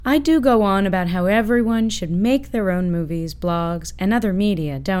I do go on about how everyone should make their own movies, blogs, and other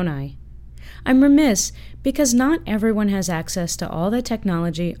media, don't I? I'm remiss because not everyone has access to all the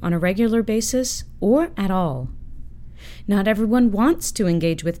technology on a regular basis or at all. Not everyone wants to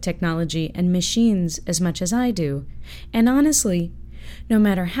engage with technology and machines as much as I do, and honestly, no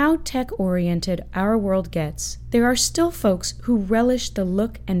matter how tech-oriented our world gets, there are still folks who relish the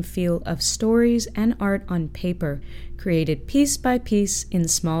look and feel of stories and art on paper, created piece by piece in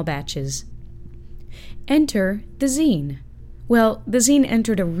small batches. Enter the zine. Well, the zine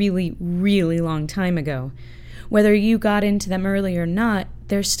entered a really, really long time ago. Whether you got into them early or not,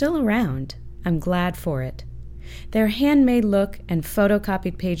 they're still around. I'm glad for it. Their handmade look and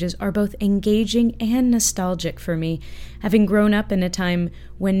photocopied pages are both engaging and nostalgic for me, having grown up in a time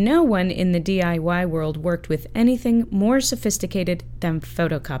when no one in the DIY world worked with anything more sophisticated than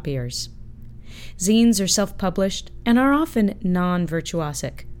photocopiers. Zines are self-published and are often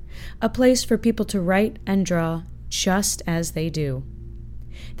non-virtuosic, a place for people to write and draw just as they do.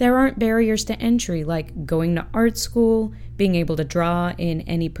 There aren't barriers to entry like going to art school, being able to draw in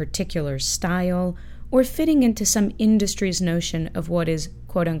any particular style, or fitting into some industry's notion of what is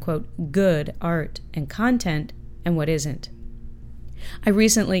quote-unquote good art and content and what isn't. I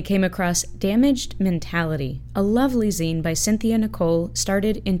recently came across Damaged Mentality, a lovely zine by Cynthia Nicole,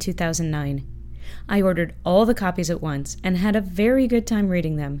 started in 2009. I ordered all the copies at once and had a very good time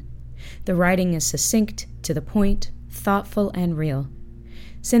reading them. The writing is succinct, to the point, thoughtful, and real.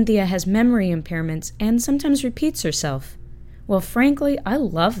 Cynthia has memory impairments and sometimes repeats herself. Well, frankly, I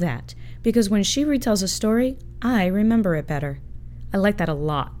love that, because when she retells a story, I remember it better. I like that a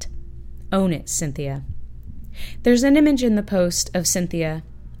lot. Own it, Cynthia. There's an image in the post of Cynthia.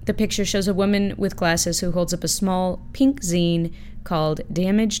 The picture shows a woman with glasses who holds up a small pink zine called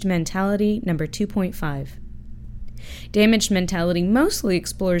Damaged Mentality number 2.5. Damaged Mentality mostly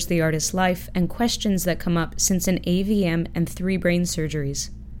explores the artist's life and questions that come up since an AVM and 3 brain surgeries.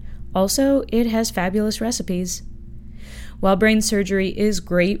 Also, it has fabulous recipes. While brain surgery is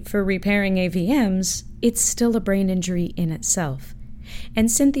great for repairing AVMs, it's still a brain injury in itself.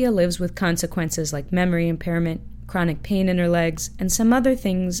 And Cynthia lives with consequences like memory impairment, chronic pain in her legs, and some other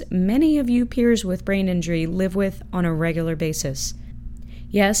things many of you peers with brain injury live with on a regular basis.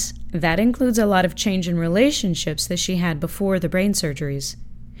 Yes, that includes a lot of change in relationships that she had before the brain surgeries.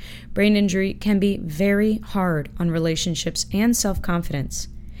 Brain injury can be very hard on relationships and self-confidence.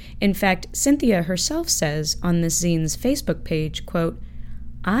 In fact, Cynthia herself says on this zine's Facebook page, quote,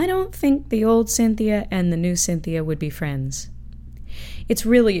 "I don't think the old Cynthia and the new Cynthia would be friends." It's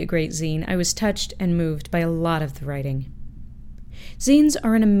really a great zine. I was touched and moved by a lot of the writing. Zines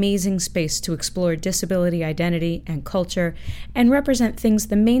are an amazing space to explore disability identity and culture and represent things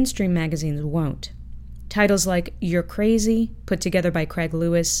the mainstream magazines won't. Titles like You're Crazy, put together by Craig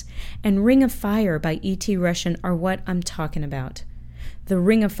Lewis, and Ring of Fire by E.T. Russian are what I'm talking about. The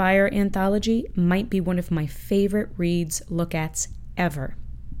Ring of Fire anthology might be one of my favorite reads, look-ats ever.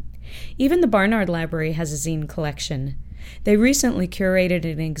 Even the Barnard Library has a zine collection. They recently curated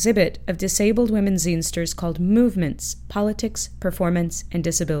an exhibit of disabled women zinesters called Movements, Politics, Performance, and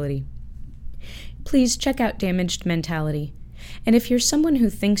Disability. Please check out Damaged Mentality. And if you're someone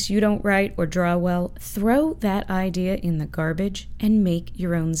who thinks you don't write or draw well, throw that idea in the garbage and make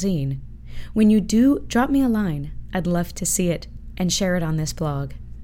your own zine. When you do, drop me a line. I'd love to see it and share it on this blog.